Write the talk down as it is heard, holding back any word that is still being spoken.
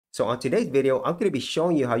So on today's video, I'm going to be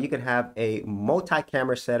showing you how you can have a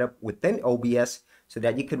multi-camera setup within OBS so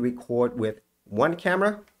that you can record with one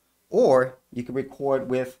camera, or you can record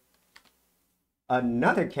with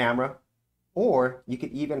another camera, or you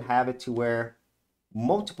could even have it to where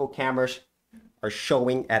multiple cameras are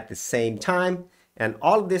showing at the same time. And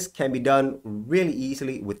all of this can be done really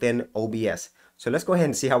easily within OBS. So let's go ahead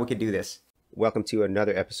and see how we can do this. Welcome to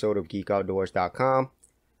another episode of geekoutdoors.com.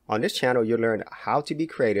 On this channel, you'll learn how to be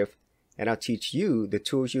creative, and I'll teach you the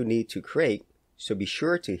tools you need to create. So be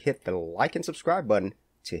sure to hit the like and subscribe button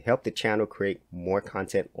to help the channel create more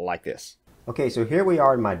content like this. Okay, so here we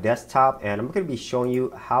are on my desktop, and I'm going to be showing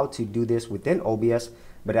you how to do this within OBS.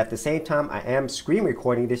 But at the same time, I am screen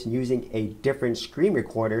recording this using a different screen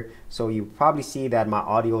recorder. So you probably see that my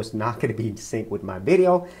audio is not going to be in sync with my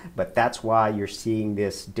video, but that's why you're seeing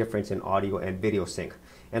this difference in audio and video sync.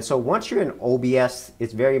 And so once you're in OBS,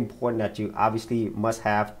 it's very important that you obviously must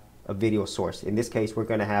have a video source. In this case, we're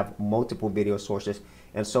going to have multiple video sources.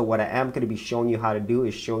 And so what I am going to be showing you how to do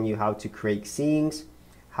is showing you how to create scenes,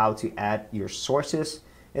 how to add your sources,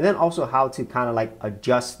 and then also how to kind of like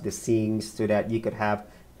adjust the scenes so that you could have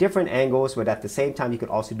different angles, but at the same time you could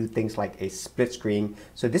also do things like a split screen.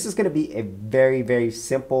 So this is going to be a very, very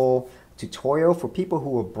simple tutorial for people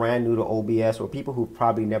who are brand new to OBS or people who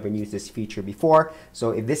probably never used this feature before.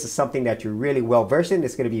 So if this is something that you're really well versed in,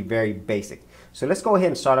 it's going to be very basic. So let's go ahead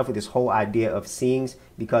and start off with this whole idea of scenes,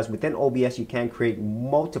 because within OBS you can create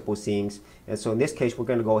multiple scenes. And so in this case, we're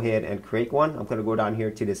going to go ahead and create one. I'm going to go down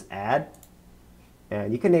here to this add,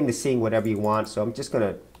 and you can name the scene whatever you want. So I'm just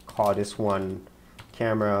going to call this one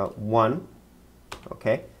camera 1.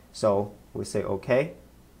 Okay, so we say okay.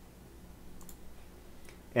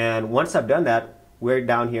 And once I've done that, we're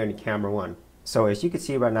down here in camera 1. So as you can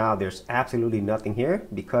see right now, there's absolutely nothing here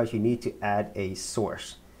because you need to add a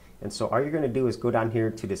source. And so all you're going to do is go down here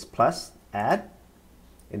to this plus, add,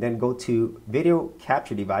 and then go to video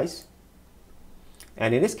capture device.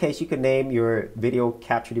 And in this case, you can name your video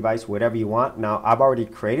capture device whatever you want. Now, I've already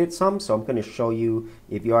created some, so I'm going to show you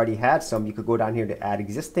if you already had some, you could go down here to add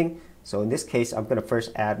existing. So in this case, I'm going to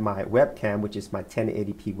first add my webcam, which is my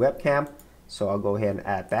 1080p webcam. So I'll go ahead and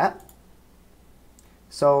add that.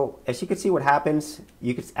 So as you can see what happens,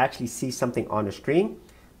 you can actually see something on the screen.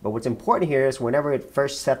 But what's important here is whenever it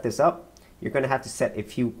first set this up, you're going to have to set a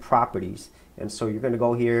few properties. And so you're going to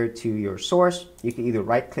go here to your source. You can either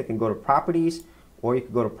right click and go to properties, or you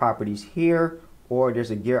can go to properties here, or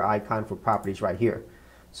there's a gear icon for properties right here.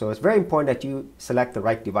 So it's very important that you select the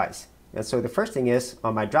right device. And so the first thing is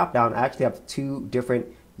on my drop down, I actually have two different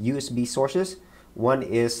USB sources. One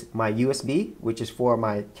is my USB, which is for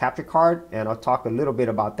my capture card, and I'll talk a little bit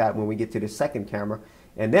about that when we get to the second camera.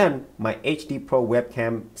 And then my HD Pro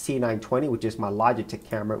webcam C920, which is my Logitech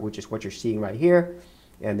camera, which is what you're seeing right here.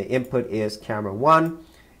 And the input is camera 1.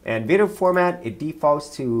 And video format, it defaults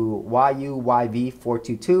to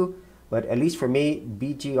YUYV422, but at least for me,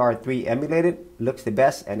 BGR3 emulated looks the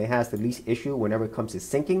best, and it has the least issue whenever it comes to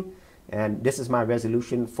syncing. And this is my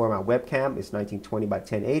resolution for my webcam. It's 1920 by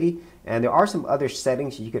 1080. And there are some other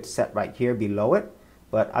settings you could set right here below it,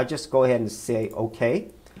 but I'll just go ahead and say okay.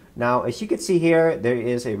 Now, as you can see here, there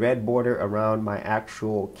is a red border around my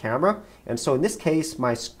actual camera. And so in this case,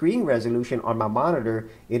 my screen resolution on my monitor,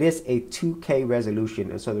 it is a 2K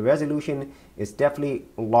resolution. And so the resolution is definitely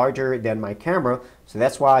larger than my camera. So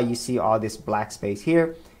that's why you see all this black space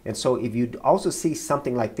here. And so if you also see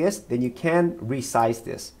something like this, then you can resize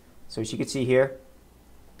this. So as you can see here,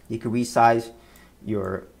 you can resize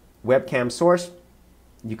your webcam source.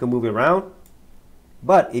 You can move it around.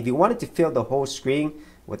 But if you wanted to fill the whole screen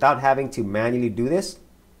without having to manually do this,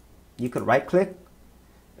 you could right click,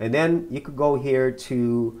 and then you could go here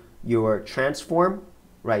to your transform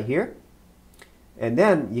right here. And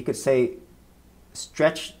then you could say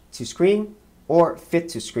stretch to screen or fit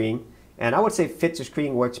to screen. And I would say fit to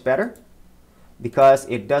screen works better, because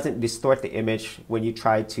it doesn't distort the image when you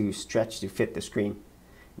try to stretch to fit the screen.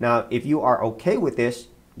 Now, if you are okay with this,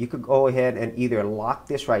 you could go ahead and either lock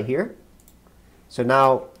this right here. So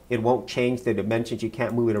now it won't change the dimensions. You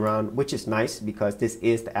can't move it around, which is nice because this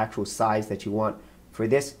is the actual size that you want for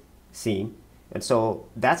this scene. And so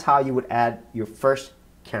that's how you would add your first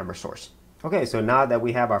camera source. Okay, so now that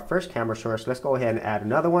we have our first camera source, let's go ahead and add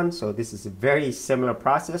another one. So this is a very similar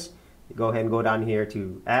process. You go ahead and go down here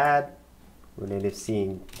to add. We're going to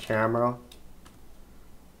scene camera.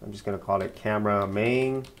 I'm just going to call it camera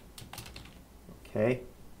main. Okay.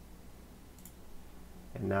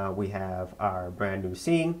 And now we have our brand new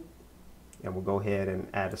scene. And we'll go ahead and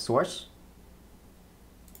add a source.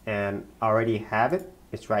 And I already have it.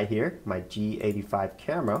 It's right here, my G85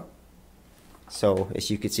 camera. So as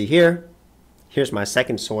you can see here, here's my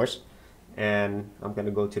second source, and I'm going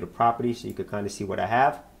to go to the properties so you can kind of see what I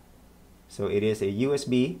have. So it is a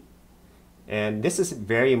USB, and this is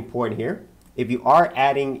very important here. If you are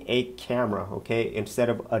adding a camera, okay, instead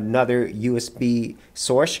of another USB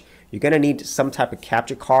source, you're going to need some type of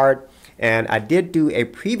capture card. And I did do a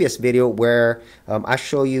previous video where I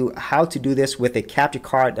show you how to do this with a capture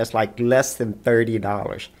card that's like less than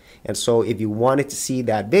 $30. And so if you wanted to see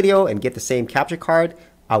that video and get the same capture card,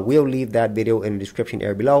 I will leave that video in the description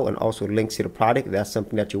area below, and also links to the product if that's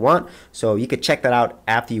something that you want. So you could check that out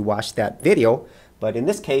after you watch that video. But in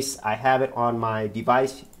this case, I have it on my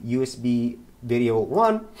device USB video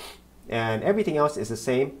 1, and everything else is the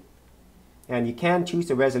same. And you can choose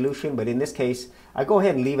the resolution, but in this case, I go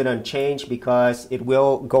ahead and leave it unchanged because it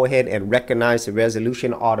will go ahead and recognize the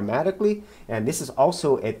resolution automatically. And this is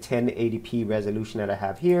also a 1080p resolution that I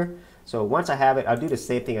have here. So once I have it, I'll do the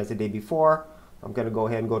same thing as the day before. I'm going to go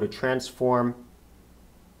ahead and go to transform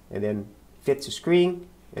and then fit to screen,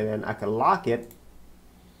 and then I can lock it.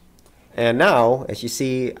 And now, as you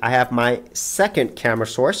see, I have my second camera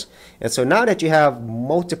source. And so now that you have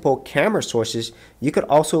multiple camera sources, you could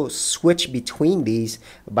also switch between these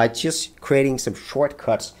by just creating some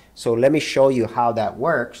shortcuts. So let me show you how that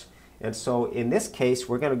works. And so in this case,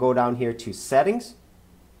 we're going to go down here to settings,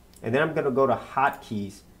 and then I'm going to go to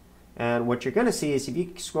hotkeys. And what you're going to see is if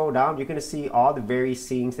you scroll down, you're going to see all the various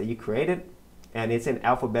scenes that you created, and it's in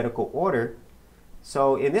alphabetical order.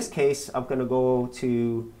 So in this case, I'm going to go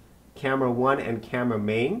to camera 1 and camera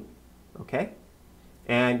main, okay,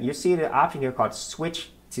 and you see the option here called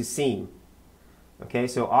switch to scene. Okay,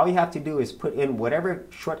 so all you have to do is put in whatever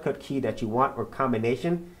shortcut key that you want or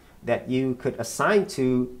combination that you could assign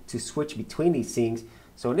to switch between these scenes.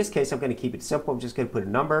 So in this case, I'm going to keep it simple. I'm just going to put a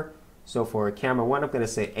number. So for camera 1, I'm going to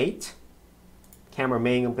say 8. Camera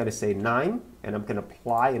main, I'm going to say 9, and I'm going to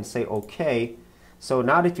apply and say OK. So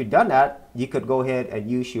now that you've done that, you could go ahead and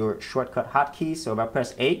use your shortcut hotkeys. So if I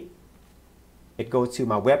press 8, it goes to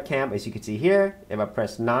my webcam, as you can see here. If I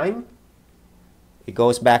press 9, it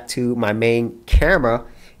goes back to my main camera.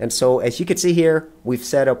 And so as you can see here, we've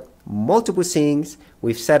set up multiple scenes.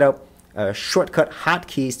 We've set up shortcut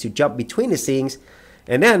hotkeys to jump between the scenes.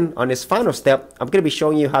 And then on this final step, I'm going to be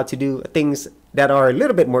showing you how to do things that are a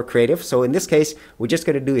little bit more creative. So in this case, we're just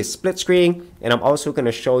going to do a split screen. And I'm also going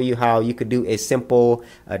to show you how you could do a simple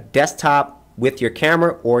desktop with your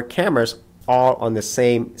camera or cameras all on the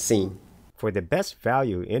same scene. For the best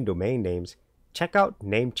value in domain names, check out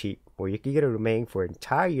Namecheap, where you can get a domain for an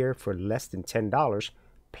entire year for less than $10,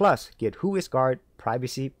 plus get WhoisGuard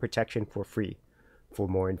privacy protection for free. For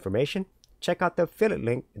more information, check out the affiliate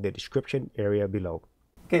link in the description area below.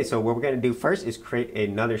 Okay, so what we're going to do first is create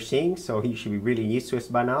another scene. So you should be really used to this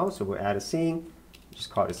by now. So we'll add a scene, just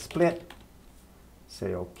call it split,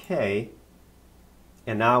 say OK.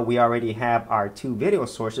 And now we already have our 2 video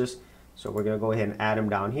sources. So we're going to go ahead and add them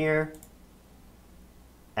down here.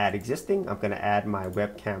 Add existing. I'm going to add my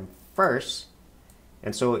webcam first.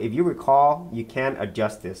 And so if you recall, you can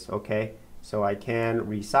adjust this, okay? So I can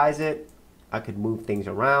resize it. I could move things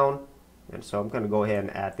around. And so I'm going to go ahead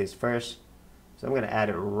and add this first. So I'm going to add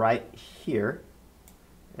it right here.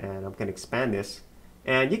 And I'm going to expand this.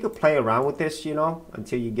 And you could play around with this, you know,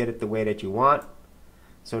 until you get it the way that you want.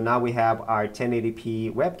 So now we have our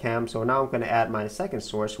 1080p webcam. So now I'm going to add my second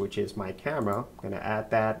source, which is my camera. I'm going to add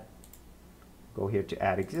that. Go here to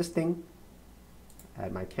add existing,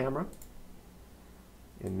 add my camera,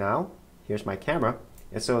 and now here's my camera.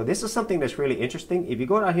 And so this is something that's really interesting. If you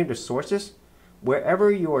go down here to sources, wherever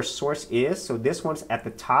your source is, so this one's at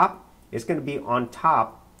the top, it's going to be on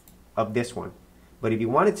top of this one. But if you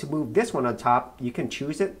wanted to move this one on top, you can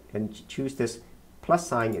choose it and choose this plus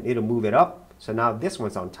sign, and it'll move it up. So now this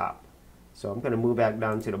one's on top. So I'm going to move back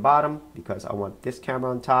down to the bottom because I want this camera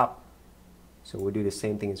on top. So we'll do the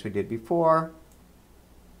same thing as we did before.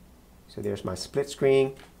 So there's my split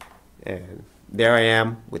screen, and there I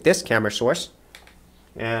am with this camera source.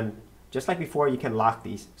 And just like before, you can lock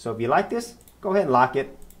these. So if you like this, go ahead and lock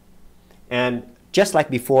it. And just like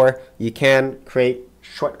before, you can create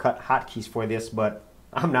shortcut hotkeys for this, but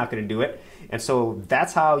I'm not going to do it. And so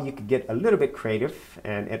that's how you could get a little bit creative.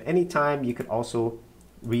 And at any time, you could also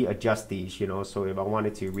readjust these, you know. So if I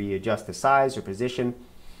wanted to readjust the size or position,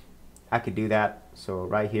 I could do that. So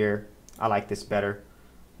right here, I like this better.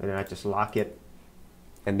 And then I just lock it,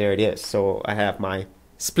 and there it is. So I have my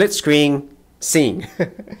split screen scene.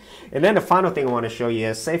 And then the final thing I want to show you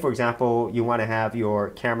is, say for example, you want to have your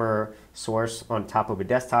camera source on top of a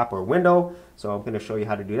desktop or a window. So I'm going to show you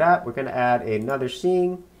how to do that. We're going to add another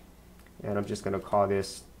scene, and I'm just going to call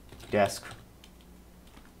this desk.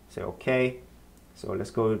 Say OK. So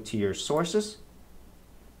let's go to your sources.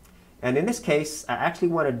 And in this case, I actually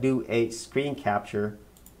want to do a screen capture.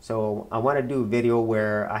 So I want to do a video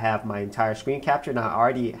where I have my entire screen captured. Now I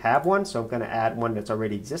already have one, so I'm going to add one that's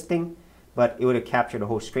already existing, but it would have captured the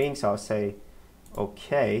whole screen. So I'll say,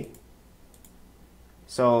 okay.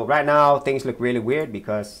 So right now things look really weird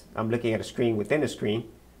because I'm looking at a screen within a screen.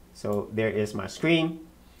 So there is my screen.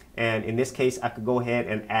 And in this case, I could go ahead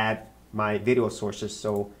and add my video sources.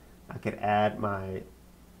 So I could add my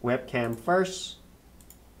webcam first,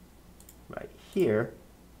 right here.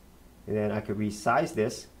 And then I could resize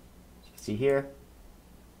this, as you can see here.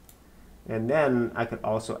 And then I could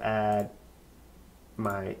also add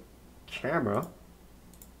my camera.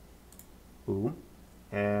 Boom.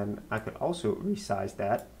 And I could also resize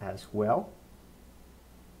that as well.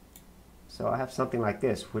 So I have something like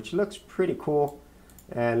this, which looks pretty cool.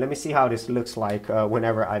 And let me see how this looks like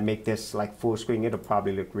whenever I make this like full screen. It'll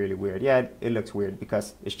probably look really weird. Yeah, it looks weird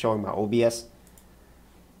because it's showing my OBS.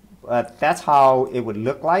 But that's how it would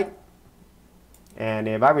look like. And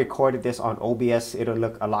if I recorded this on OBS, it'll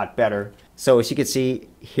look a lot better. So as you can see,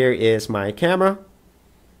 here is my camera.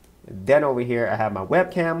 Then over here, I have my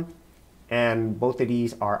webcam. And both of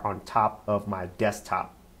these are on top of my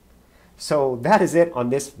desktop. So that is it on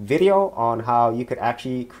this video on how you could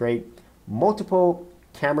actually create multiple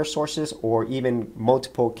camera sources or even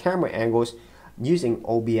multiple camera angles using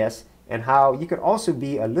OBS, and how you could also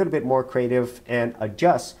be a little bit more creative and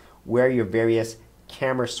adjust where your various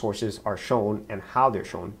camera sources are shown and how they're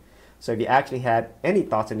shown. So if you actually had any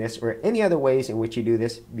thoughts on this or any other ways in which you do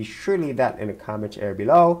this, be sure to leave that in the comments area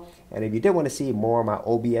below. And if you did want to see more of my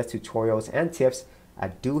OBS tutorials and tips, I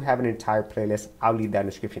do have an entire playlist. I'll leave that in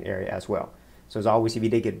the description area as well. So as always, if you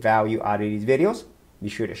did get value out of these videos, be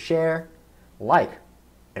sure to share, like,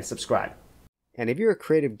 and subscribe. And if you're a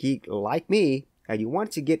creative geek like me and you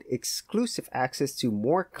want to get exclusive access to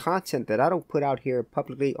more content that I don't put out here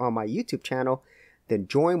publicly on my YouTube channel, then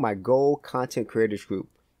join my Gold Content Creators group,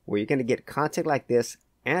 where you're going to get content like this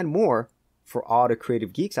and more for all the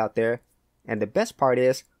creative geeks out there. And the best part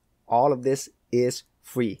is, all of this is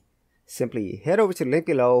free. Simply head over to the link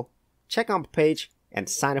below, check out my page, and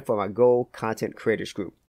sign up for my Gold Content Creators group.